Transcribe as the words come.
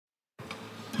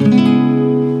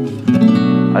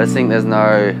I just think there's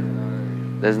no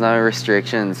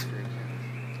restrictions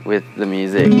with the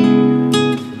music.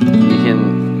 You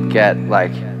can get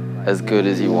like as good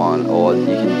as you want, or you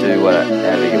can do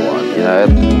whatever you want, you know?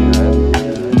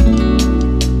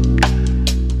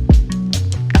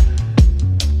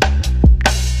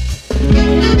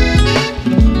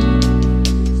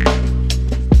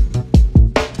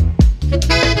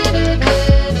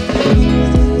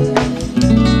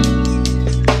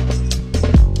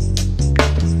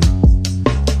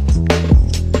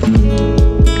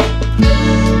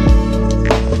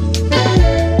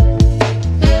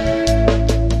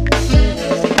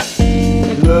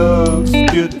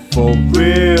 Beautiful,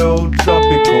 real,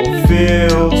 tropical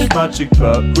feels, magic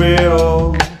but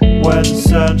real. When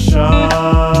sunshine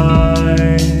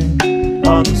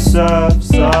on the surf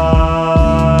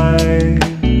side,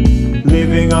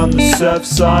 living on the surf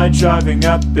side, driving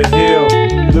up the hill,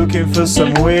 looking for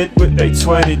some weed with a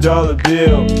 $20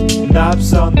 bill.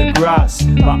 Naps on the grass,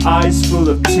 my eyes full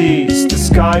of tears, the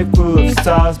sky full of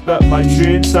stars, but my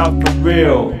dreams are for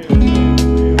real.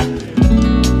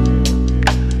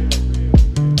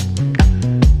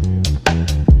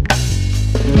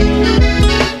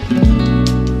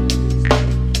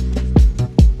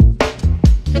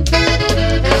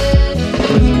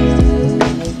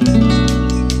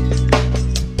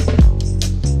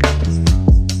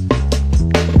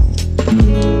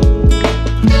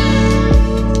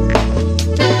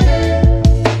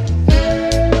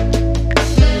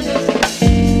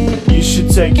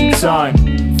 Take your time,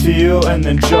 feel and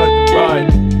enjoy the ride.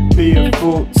 Be a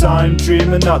full-time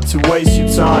dreamer, not to waste your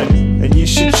time. And you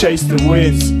should chase the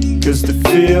winds, cause the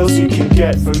feels you can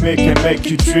get from it can make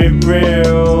you dream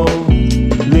real.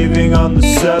 Living on the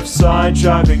surf side,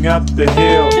 driving up the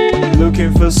hill,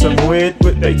 looking for some weed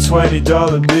with a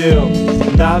 $20 bill.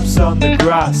 Naps on the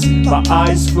grass, my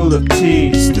eyes full of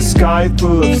tears, the sky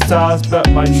full of stars, but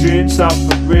my dreams are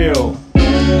for real.